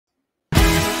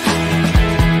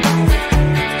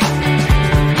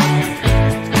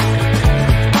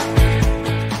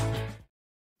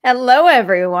Hello,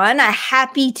 everyone. A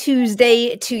happy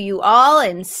Tuesday to you all.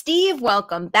 And Steve,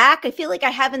 welcome back. I feel like I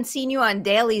haven't seen you on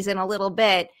dailies in a little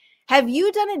bit. Have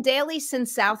you done a daily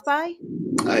since South by?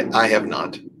 I have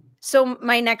not. So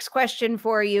my next question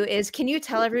for you is, can you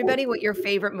tell everybody what your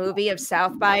favorite movie of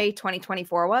South by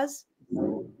 2024 was?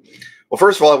 Well,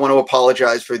 first of all, I want to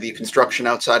apologize for the construction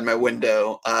outside my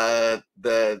window.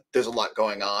 There's a lot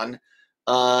going on,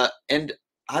 and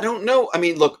I don't know. I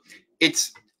mean, look,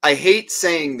 it's. I hate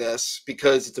saying this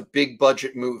because it's a big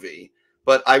budget movie,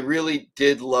 but I really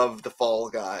did love The Fall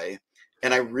Guy,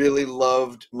 and I really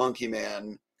loved Monkey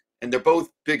Man, and they're both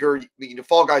bigger.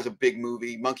 Fall Guy's a big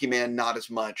movie. Monkey Man not as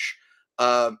much.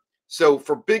 Uh, so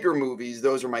for bigger movies,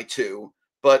 those are my two.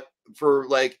 But for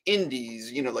like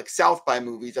indies, like South by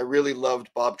movies, I really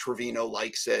loved Bob Trevino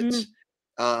Likes It.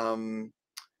 Mm. Um,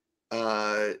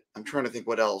 I'm trying to think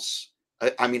what else.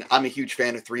 I mean, I'm a huge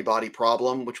fan of Three Body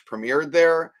Problem, which premiered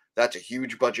there. That's a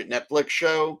huge budget Netflix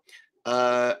show.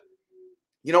 Uh,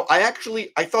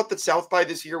 I thought that South by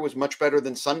this year was much better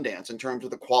than Sundance in terms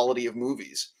of the quality of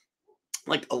movies.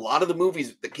 Like a lot of the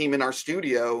movies that came in our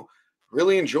studio,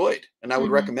 really enjoyed, and I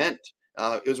would recommend.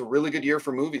 It was a really good year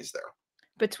for movies there.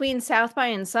 Between South by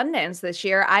and Sundance this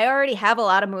year, I already have a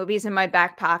lot of movies in my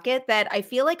back pocket that I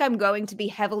feel like I'm going to be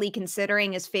heavily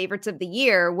considering as favorites of the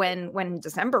year when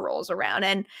December rolls around.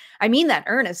 And I mean that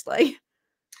earnestly.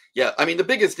 Yeah, I mean, the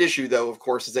biggest issue, though, of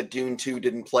course, is that Dune 2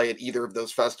 didn't play at either of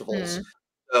those festivals. Mm.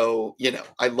 So,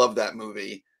 I love that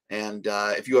movie. And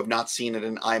if you have not seen it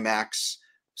in IMAX,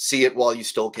 see it while you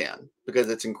still can, because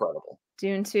it's incredible.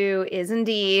 Dune 2 is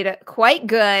indeed quite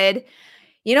good.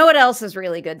 You know what else is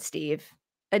really good, Steve?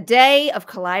 A day of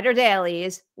Collider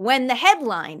Dailies when the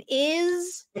headline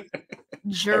is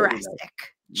Jurassic.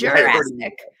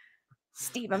 Jurassic.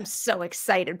 Steve, I'm so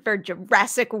excited for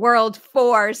Jurassic World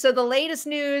 4. So the latest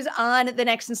news on the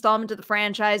next installment of the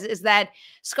franchise is that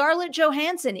Scarlett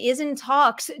Johansson is in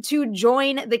talks to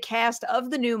join the cast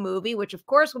of the new movie, which of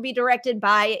course will be directed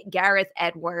by Gareth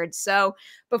Edwards. So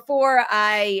before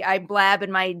I blab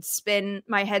and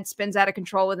my head spins out of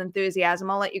control with enthusiasm,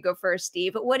 I'll let you go first,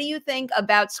 Steve. What do you think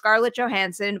about Scarlett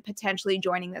Johansson potentially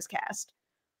joining this cast?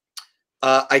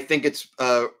 I think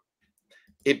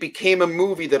it became a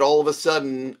movie that all of a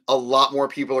sudden a lot more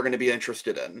people are going to be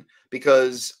interested in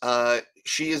because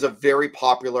she is a very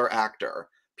popular actor.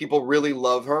 People really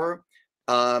love her.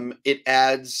 It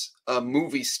adds a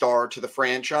movie star to the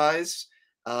franchise.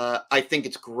 I think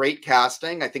it's great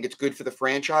casting. I think it's good for the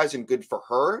franchise and good for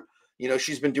her.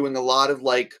 She's been doing a lot of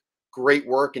like great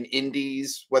work in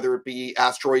indies, whether it be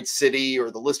Asteroid City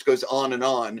or the list goes on and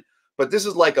on. But this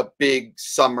is like a big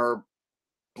summer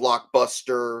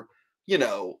blockbuster.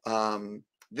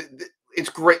 It's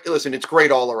great. Listen, it's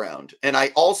great all around. And I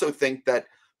also think that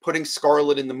putting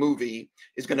Scarlett in the movie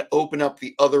is going to open up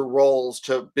the other roles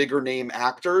to bigger name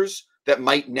actors that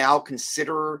might now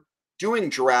consider doing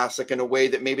Jurassic in a way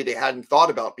that maybe they hadn't thought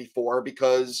about before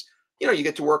because, you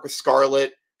get to work with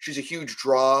Scarlett. She's a huge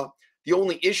draw. The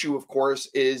only issue, of course,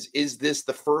 is this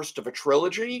the first of a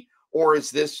trilogy or is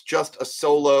this just a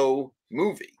solo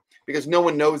movie? Because no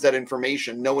one knows that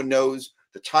information. No one knows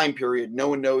the time period. No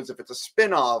one knows if it's a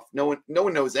spin-off. No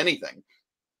one knows anything.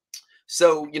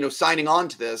 So, signing on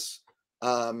to this,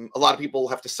 a lot of people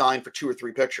have to sign for 2 or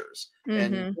 3 pictures.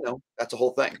 And, that's a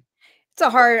whole thing.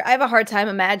 I have a hard time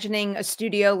imagining a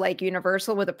studio like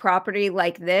Universal with a property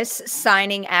like this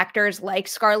signing actors like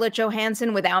Scarlett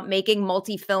Johansson without making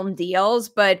multi-film deals.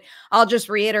 But I'll just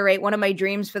reiterate, one of my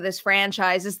dreams for this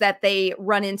franchise is that they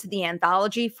run into the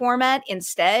anthology format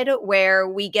instead, where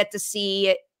we get to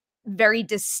see very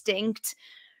distinct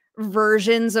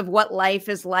versions of what life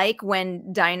is like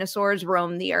when dinosaurs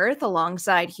roam the earth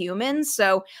alongside humans.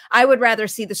 So I would rather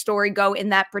see the story go in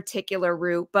that particular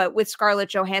route. But with Scarlett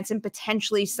Johansson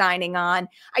potentially signing on,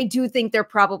 I do think they're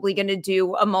probably going to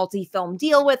do a multi-film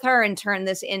deal with her and turn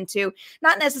this into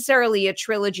not necessarily a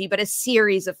trilogy, but a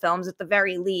series of films at the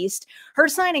very least. Her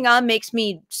signing on makes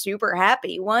me super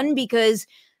happy. One, because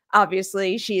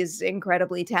obviously she is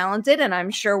incredibly talented and I'm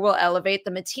sure will elevate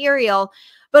the material,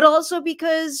 but also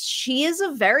because she is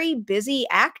a very busy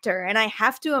actor. And I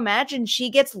have to imagine she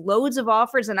gets loads of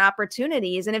offers and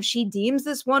opportunities. And if she deems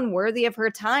this one worthy of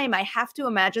her time, I have to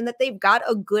imagine that they've got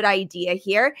a good idea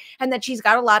here and that she's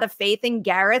got a lot of faith in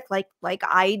Gareth, like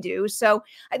I do. So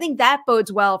I think that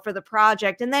bodes well for the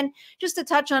project. And then just to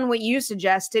touch on what you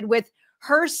suggested with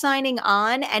her signing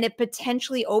on and it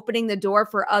potentially opening the door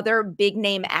for other big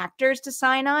name actors to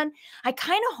sign on, I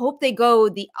kind of hope they go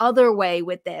the other way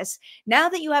with this. Now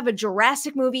that you have a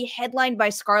Jurassic movie headlined by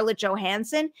Scarlett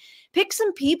Johansson, pick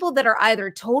some people that are either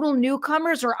total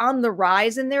newcomers or on the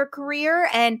rise in their career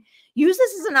and use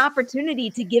this as an opportunity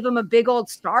to give them a big old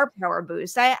star power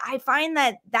boost. I find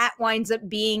that winds up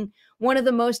being one of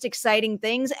the most exciting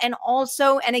things. And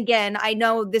also, and again, I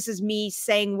know this is me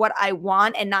saying what I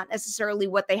want and not necessarily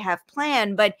what they have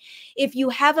planned, but if you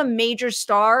have a major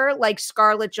star like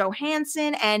Scarlett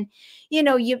Johansson and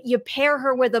you pair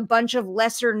her with a bunch of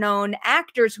lesser known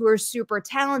actors who are super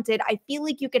talented, I feel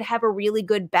like you could have a really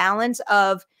good balance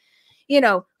of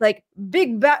like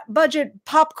big budget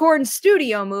popcorn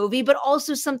studio movie, but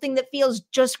also something that feels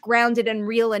just grounded and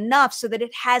real enough so that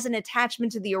it has an attachment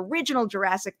to the original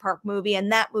Jurassic Park movie and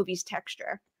that movie's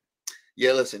texture.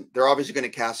 Yeah, listen, they're obviously going to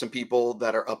cast some people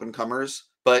that are up and comers,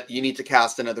 but you need to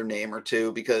cast another name or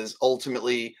two because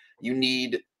ultimately you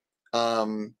need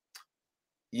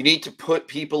to put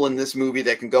people in this movie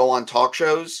that can go on talk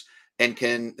shows and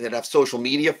that have social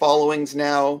media followings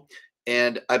now.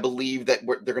 And I believe that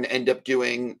they're going to end up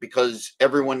doing, because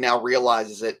everyone now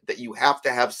realizes it, that you have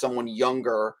to have someone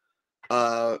younger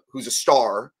who's a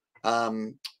star,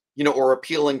 or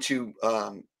appealing to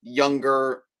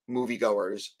younger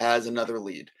moviegoers as another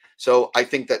lead. So I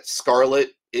think that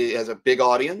Scarlett has a big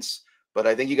audience, but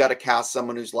I think you got to cast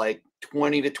someone who's like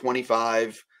 20 to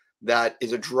 25 that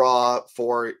is a draw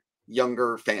for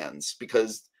younger fans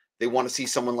because they want to see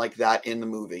someone like that in the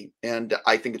movie. And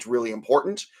I think it's really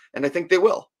important. And I think they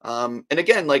will. And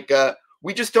again,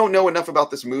 we just don't know enough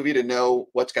about this movie to know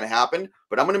what's going to happen.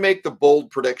 But I'm going to make the bold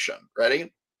prediction.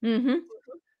 Ready? Mm-hmm.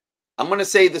 I'm going to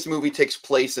say this movie takes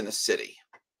place in a city.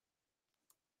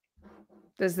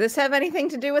 Does this have anything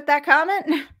to do with that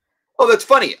comment? Oh, that's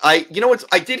funny. I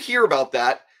did hear about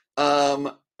that.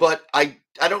 But I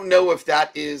don't know if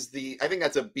that is I think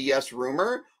that's a BS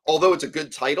rumor, although it's a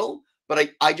good title.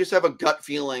 But I just have a gut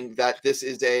feeling that this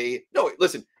is no,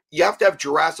 listen, you have to have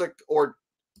Jurassic or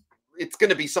it's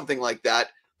going to be something like that.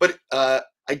 But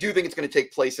I do think it's going to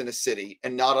take place in a city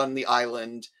and not on the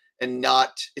island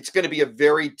it's going to be a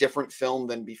very different film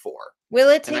than before. Will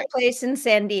it take place in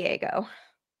San Diego?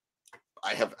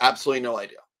 I have absolutely no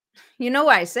idea. You know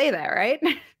why I say that, right?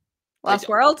 Lost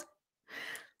World?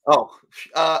 Oh,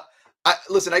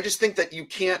 listen, I just think that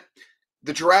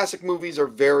the Jurassic movies are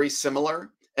very similar.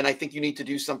 And I think you need to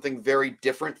do something very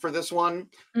different for this one.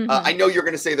 Mm-hmm. I know you're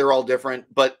going to say they're all different,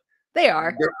 but they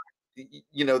are.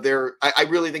 I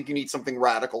really think you need something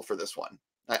radical for this one.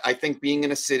 I think being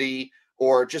in a city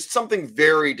or just something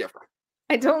very different.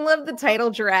 I don't love the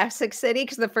title Jurassic City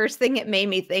because the first thing it made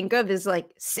me think of is like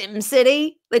Sim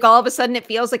City. Like all of a sudden it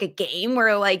feels like a game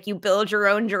where like you build your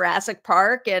own Jurassic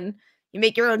Park and you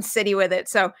make your own city with it.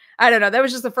 So I don't know. That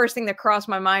was just the first thing that crossed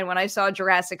my mind when I saw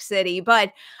Jurassic City.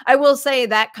 But I will say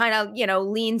that kind of,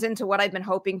 leans into what I've been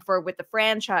hoping for with the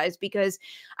franchise, because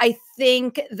I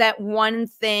think that one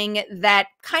thing that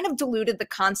kind of diluted the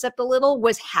concept a little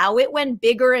was how it went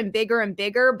bigger and bigger and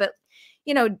bigger, but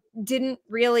didn't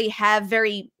really have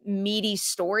very meaty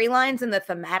storylines and the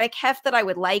thematic heft that I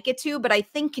would like it to. But I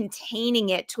think containing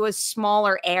it to a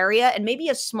smaller area and maybe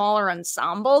a smaller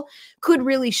ensemble could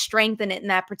really strengthen it in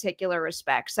that particular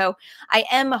respect. So I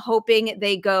am hoping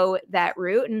they go that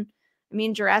route. And I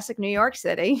mean, Jurassic New York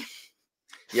City.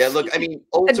 Yeah, look, I mean,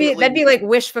 ultimately, that'd be like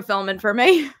wish fulfillment for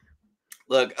me.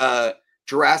 Look,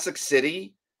 Jurassic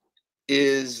City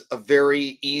is a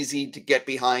very easy to get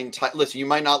behind. Listen, you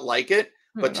might not like it,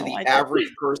 but to the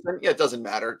average person, it doesn't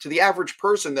matter. To the average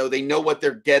person, though, they know what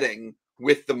they're getting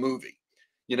with the movie.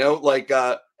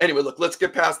 Anyway, look, let's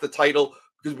get past the title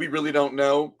because we really don't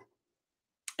know.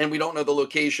 And we don't know the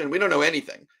location. We don't know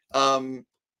anything.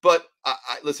 But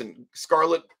listen,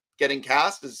 Scarlett getting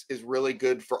cast is really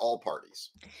good for all parties.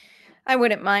 I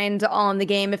wouldn't mind All in the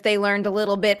Game if they learned a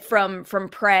little bit from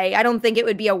Prey. I don't think it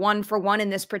would be a 1-for-1 in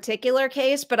this particular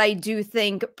case, but I do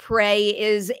think Prey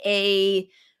is a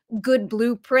good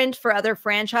blueprint for other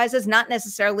franchises, not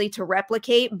necessarily to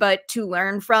replicate, but to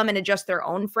learn from and adjust their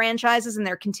own franchises and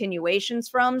their continuations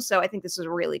from. So I think this is a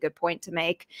really good point to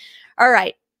make. All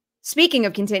right. Speaking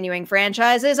of continuing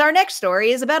franchises, our next story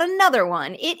is about another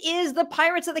one. It is the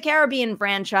Pirates of the Caribbean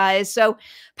franchise. So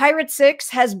Pirate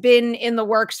 6 has been in the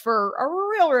works for a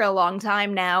real long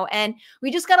time now, and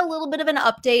we just got a little bit of an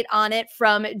update on it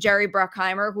from Jerry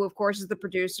Bruckheimer, who of course is the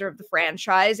producer of the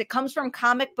franchise. It comes from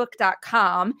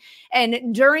comicbook.com,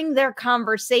 and during their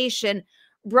conversation,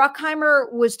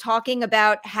 Bruckheimer was talking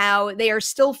about how they are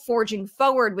still forging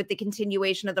forward with the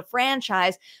continuation of the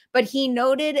franchise, but he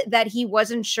noted that he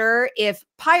wasn't sure if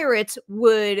Pirates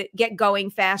would get going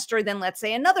faster than, let's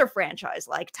say, another franchise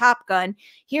like Top Gun.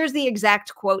 Here's the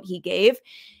exact quote he gave.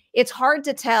 It's hard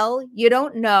to tell. You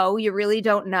don't know. You really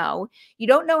don't know. You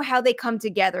don't know how they come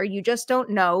together. You just don't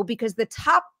know because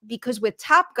with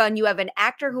Top Gun, you have an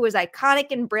actor who is iconic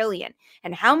and brilliant.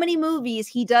 And how many movies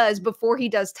he does before he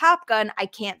does Top Gun, I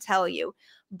can't tell you.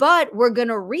 But we're going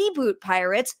to reboot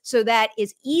Pirates so that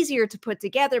is easier to put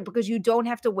together because you don't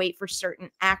have to wait for certain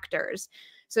actors.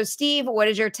 So, Steve, what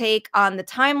is your take on the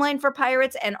timeline for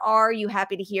Pirates? And are you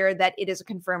happy to hear that it is a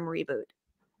confirmed reboot?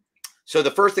 So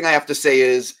the first thing I have to say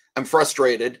is I'm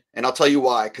frustrated, and I'll tell you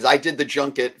why. Because I did the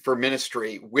junket for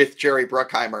Ministry with Jerry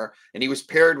Bruckheimer, and he was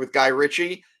paired with Guy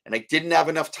Ritchie, and I didn't have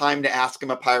enough time to ask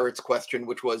him a Pirates question,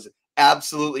 which was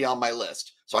absolutely on my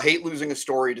list. So I hate losing a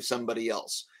story to somebody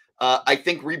else. I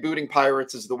think rebooting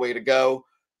Pirates is the way to go.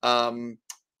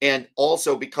 And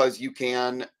also because you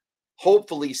can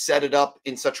hopefully set it up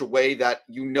in such a way that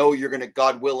you know you're going to,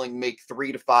 God willing, make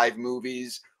 3 to 5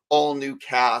 movies, all new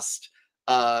cast.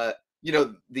 You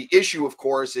know, the issue, of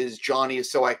course, is Johnny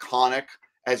is so iconic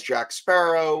as Jack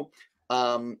Sparrow.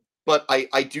 But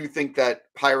I do think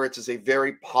that Pirates is a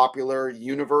very popular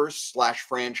universe /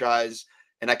 franchise,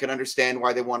 and I can understand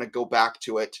why they want to go back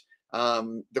to it.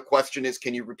 The question is,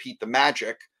 can you repeat the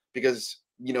magic? Because,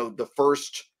 you know, the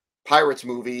first Pirates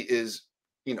movie is,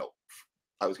 you know,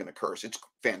 I was going to curse. It's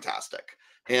fantastic.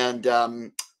 And,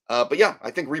 but yeah, I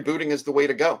think rebooting is the way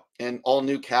to go, and all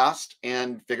new cast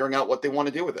and figuring out what they want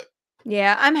to do with it.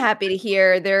 Yeah, I'm happy to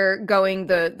hear they're going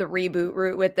the reboot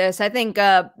route with this. I think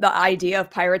the idea of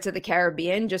Pirates of the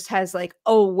Caribbean just has like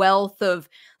a wealth of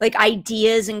like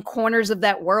ideas and corners of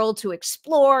that world to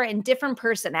explore and different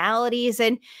personalities.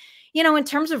 And, you know, in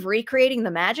terms of recreating the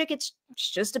magic, it's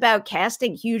just about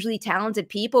casting hugely talented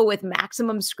people with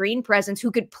maximum screen presence who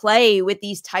could play with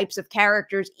these types of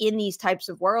characters in these types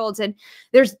of worlds. And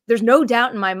there's no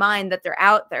doubt in my mind that they're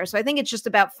out there. So I think it's just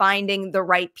about finding the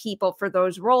right people for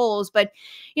those roles. But,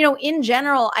 you know, in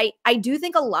general, I do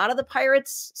think a lot of the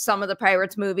Pirates, some of the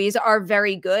Pirates movies are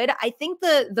very good. I think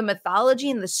the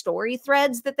mythology and the story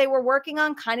threads that they were working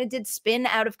on kind of did spin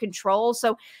out of control.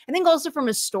 So I think also from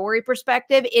a story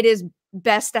perspective, it is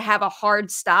best to have a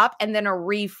hard stop and then a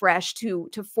refresh to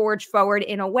forge forward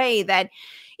in a way that,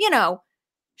 you know,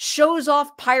 shows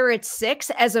off Pirates 6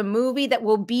 as a movie that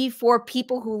will be for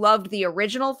people who loved the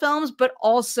original films, but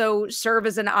also serve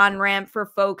as an on-ramp for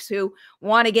folks who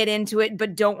want to get into it,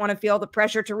 but don't want to feel the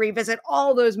pressure to revisit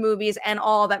all those movies and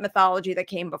all that mythology that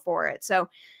came before it. So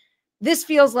this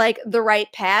feels like the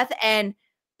right path. And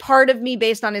part of me,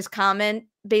 based on his comment,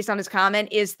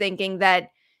 is thinking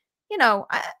that, you know,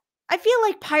 I feel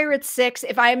like Pirates 6,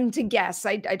 if I'm to guess,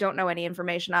 I don't know any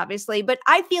information, obviously, but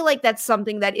I feel like that's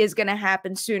something that is going to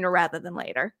happen sooner rather than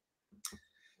later.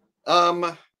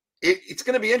 It's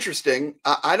going to be interesting.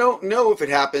 I don't know if it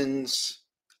happens.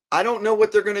 I don't know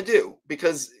what they're going to do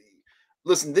because,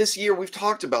 listen, this year, we've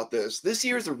talked about this. This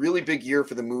year is a really big year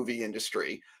for the movie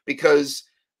industry because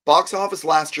box office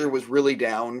last year was really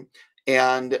down,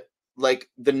 and like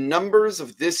the numbers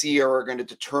of this year are going to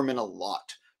determine a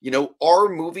lot. You know, our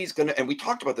movie's going to, and we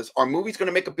talked about this, our movie's going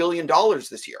to make $1 billion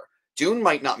this year. Dune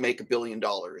might not make $1 billion,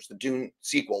 the Dune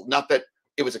sequel. Not that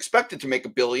it was expected to make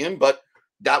 $1 billion, but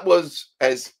that was,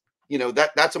 as you know,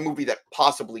 that's a movie that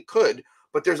possibly could.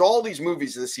 But there's all these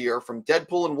movies this year, from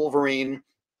Deadpool and Wolverine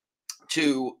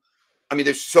to, I mean,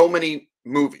 there's so many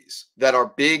movies that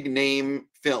are big name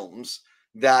films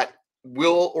that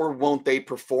will or won't they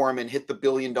perform and hit the $1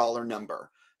 billion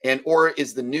number. And or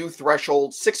is the new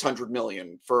threshold 600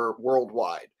 million for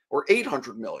worldwide or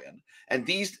 800 million? And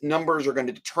these numbers are going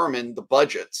to determine the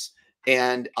budgets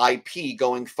and IP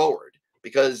going forward.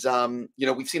 Because, you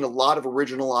know, we've seen a lot of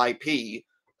original IP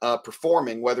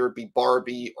performing, whether it be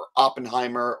Barbie or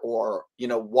Oppenheimer or, you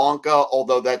know, Wonka,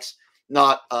 although that's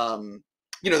not,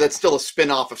 you know, that's still a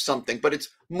spin-off of something, but it's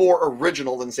more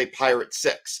original than, say, Pirate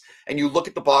 6. And you look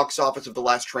at the box office of the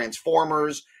last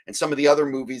Transformers and some of the other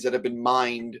movies that have been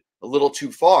mined a little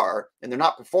too far, and they're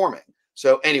not performing.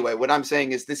 So anyway, what I'm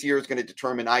saying is this year is going to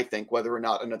determine, I think, whether or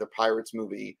not another Pirates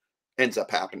movie ends up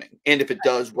happening. And if it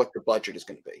does, what the budget is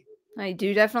going to be. I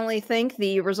do definitely think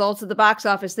the results of the box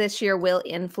office this year will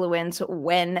influence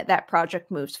when that project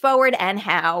moves forward and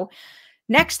how.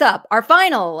 Next up, our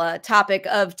final topic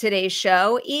of today's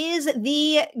show is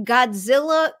the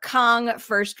Godzilla Kong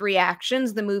first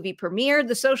reactions. The movie premiered.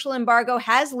 The social embargo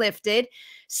has lifted.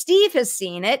 Steve has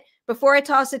seen it. Before I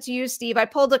toss it to you, Steve, I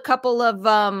pulled a couple of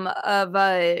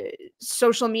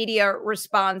social media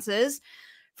responses.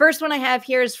 First one I have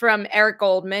here is from Eric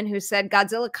Goldman, who said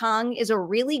Godzilla Kong is a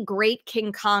really great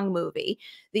King Kong movie.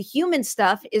 The human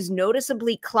stuff is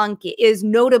notably clunky.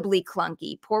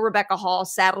 Poor Rebecca Hall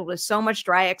saddled with so much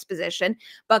dry exposition,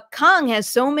 but Kong has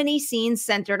so many scenes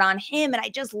centered on him, and I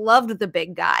just loved the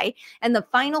big guy. And the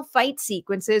final fight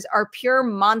sequences are pure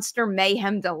monster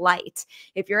mayhem delight.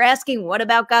 If you're asking what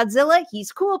about Godzilla,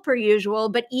 he's cool per usual,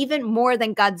 but even more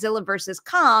than Godzilla versus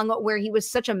Kong, where he was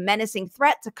such a menacing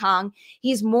threat to Kong,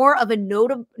 he's more of a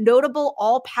notable,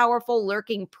 all-powerful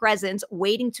lurking presence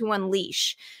waiting to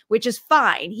unleash, which is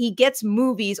fine. He gets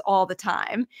movies all the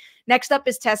time. Next up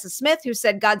is Tessa Smith, who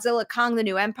said Godzilla Kong the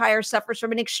New Empire suffers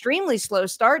from an extremely slow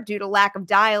start due to lack of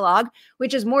dialogue,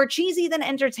 which is more cheesy than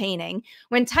entertaining.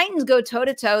 When Titans go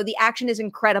toe-to-toe, the action is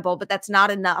incredible, but that's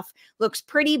not enough. Looks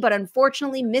pretty, but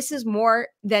unfortunately misses more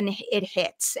than it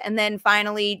hits. And then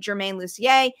finally, Jermaine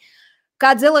Lucier,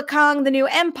 Godzilla Kong, the New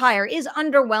Empire is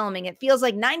underwhelming. It feels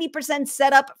like 90%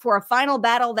 set up for a final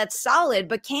battle that's solid,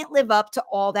 but can't live up to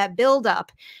all that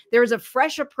buildup. There is a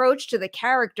fresh approach to the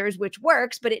characters, which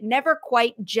works, but it never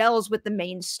quite gels with the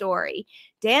main story.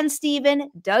 Dan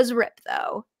Steven does rip,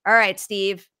 though. All right,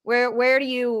 Steve, where do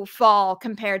you fall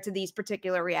compared to these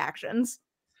particular reactions?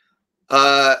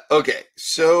 Okay,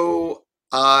 so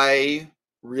I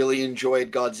really enjoyed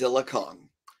Godzilla Kong.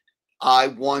 I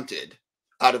wanted,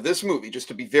 out of this movie, just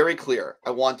to be very clear,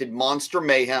 I wanted monster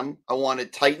mayhem. I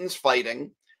wanted Titans fighting.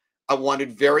 I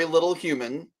wanted very little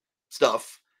human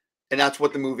stuff. And that's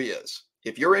what the movie is.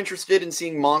 If you're interested in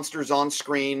seeing monsters on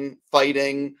screen,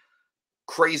 fighting,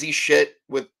 crazy shit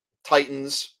with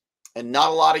Titans, and not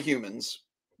a lot of humans,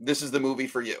 this is the movie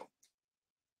for you.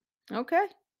 Okay.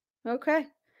 Okay.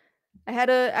 I had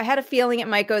a feeling it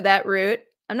might go that route.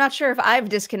 I'm not sure if I've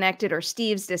disconnected or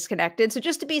Steve's disconnected. So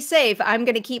just to be safe, I'm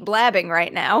going to keep blabbing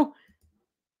right now.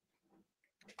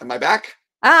 Am I back?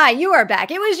 Ah, you are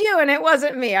back. It was you and it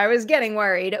wasn't me. I was getting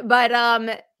worried, but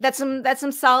that's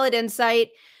some solid insight.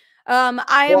 I'm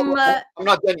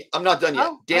not done. I'm not done yet.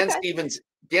 Oh, Dan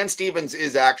okay. Stevens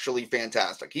is actually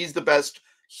fantastic. He's the best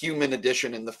human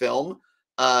addition in the film.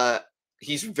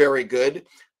 He's very good.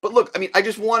 But look, I mean, I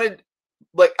just wanted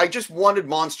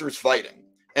monsters fighting.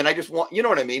 And I just want, you know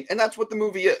what I mean? And that's what the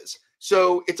movie is.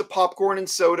 So it's a popcorn and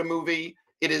soda movie.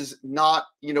 It is not,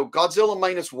 Godzilla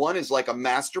 -1 is like a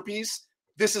masterpiece.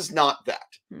 This is not that.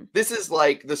 This is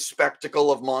like the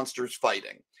spectacle of monsters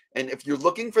fighting. And if you're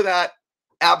looking for that,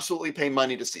 absolutely pay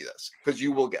money to see this because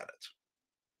you will get it.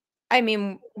 I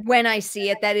mean, when I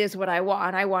see it, that is what I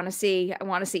want. I want to see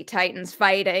Titans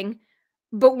fighting.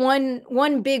 But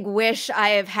one big wish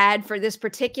I have had for this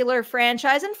particular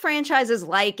franchise and franchises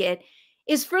like it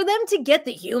is for them to get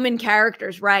the human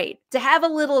characters right, to have a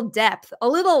little depth, a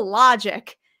little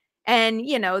logic. And,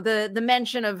 the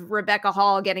mention of Rebecca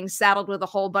Hall getting saddled with a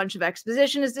whole bunch of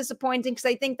exposition is disappointing because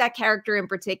I think that character in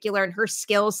particular and her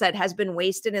skill set has been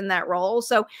wasted in that role.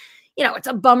 So, it's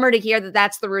a bummer to hear that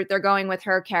that's the route they're going with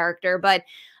her character. But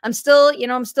I'm still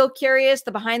curious.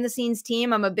 The behind the scenes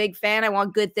team, I'm a big fan. I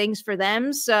want good things for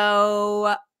them.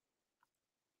 So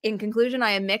in conclusion,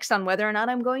 I am mixed on whether or not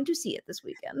I'm going to see it this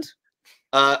weekend.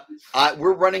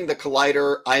 We're running the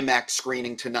Collider IMAX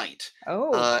screening tonight.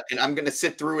 Oh. And I'm going to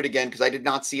sit through it again because I did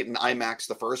not see it in IMAX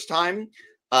the first time.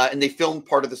 And they filmed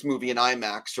part of this movie in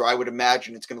IMAX, so I would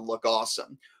imagine it's going to look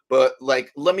awesome. But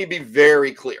let me be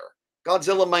very clear.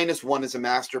 Godzilla -1 is a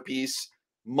masterpiece.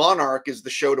 Monarch is the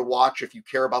show to watch if you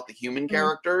care about the human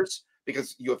characters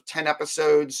because you have 10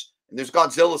 episodes and there's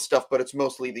Godzilla stuff, but it's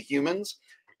mostly the humans.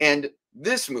 And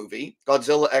this movie,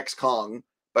 Godzilla X Kong,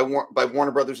 by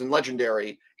Warner Brothers and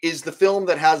Legendary, is the film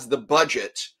that has the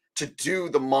budget to do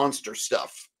the monster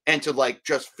stuff and to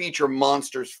just feature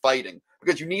monsters fighting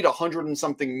because you need 100 and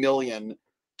something million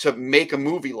to make a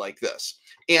movie like this.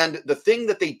 And the thing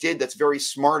that they did that's very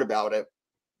smart about it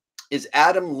is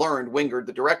Adam Wingard,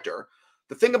 the director.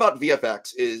 The thing about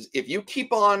VFX is if you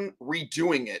keep on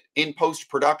redoing it in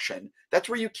post-production, that's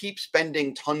where you keep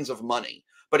spending tons of money.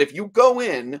 But if you go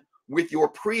in with your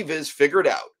previs figured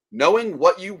out, knowing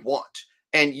what you want,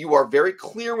 and you are very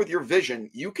clear with your vision,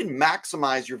 you can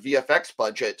maximize your VFX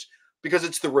budget because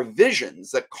it's the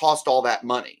revisions that cost all that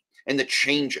money and the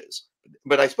changes.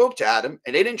 But I spoke to Adam,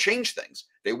 and they didn't change things.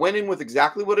 They went in with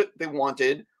exactly what they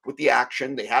wanted with the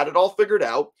action. They had it all figured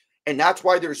out, and that's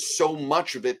why there's so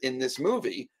much of it in this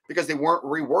movie because they weren't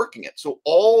reworking it. So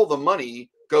all the money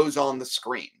goes on the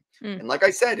screen. And like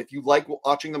I said, if you like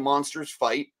watching the monsters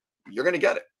fight, you're going to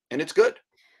get it, and it's good.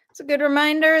 It's a good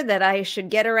reminder that I should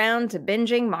get around to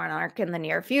binging Monarch in the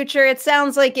near future. It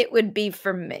sounds like it would be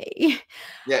for me.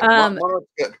 Yeah, Monarch's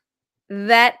good.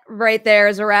 That right there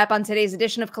is a wrap on today's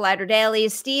edition of Collider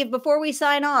Dailies. Steve, before we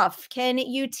sign off, can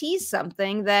you tease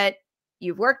something that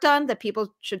you've worked on that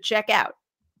people should check out?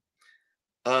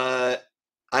 I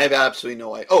have absolutely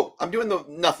no idea. Oh, I'm doing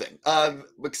nothing.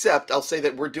 Except I'll say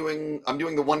that I'm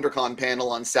doing the WonderCon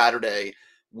panel on Saturday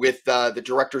with the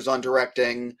directors on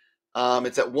directing.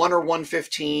 It's at 1 or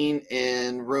 1:15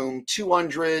 in room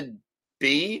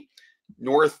 200B,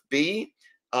 North B.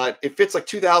 It fits like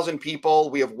 2,000 people.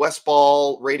 We have Wes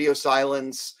Ball, Radio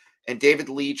Silence, and David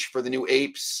Leitch for the new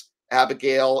Apes,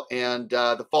 Abigail, and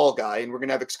the Fall Guy. And we're going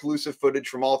to have exclusive footage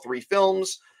from all 3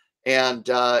 films. And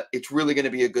it's really going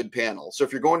to be a good panel. So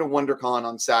if you're going to WonderCon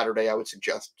on Saturday, I would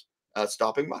suggest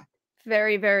stopping by.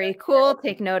 Very, very cool.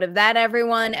 Take note of that,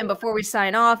 everyone. And before we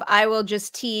sign off, I will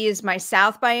just tease my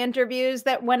South by interviews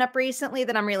that went up recently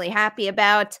that I'm really happy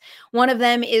about. One of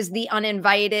them is The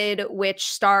Uninvited,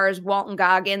 which stars Walton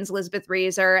Goggins, Elizabeth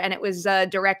Reeser, and it was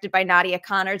directed by Nadia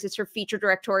Connors. It's her feature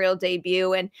directorial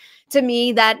debut. And to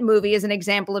me, that movie is an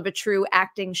example of a true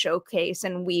acting showcase.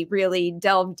 And we really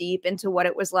delved deep into what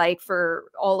it was like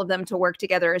for all of them to work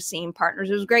together as scene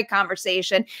partners. It was a great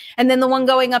conversation. And then the one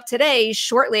going up today,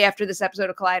 shortly after this episode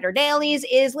of Collider Dailies,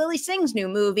 is Lily Singh's new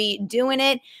movie, Doing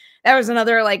It. That was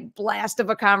another like blast of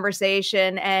a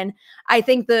conversation. And I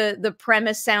think the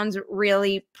premise sounds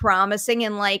really promising,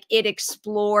 and like it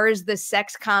explores the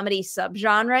sex comedy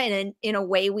subgenre in a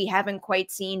way we haven't quite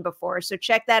seen before. So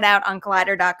check that out on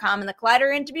Collider.com and the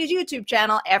Collider Interviews YouTube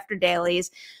channel after dailies.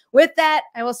 With that,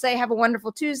 I will say have a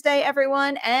wonderful Tuesday,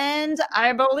 everyone. And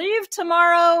I believe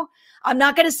tomorrow, I'm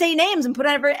not going to say names and put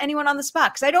anyone on the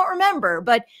spot because I don't remember,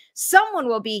 but someone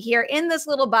will be here in this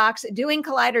little box doing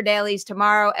Collider Dailies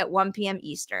tomorrow at 1 p.m.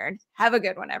 Eastern. Have a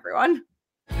good one, everyone.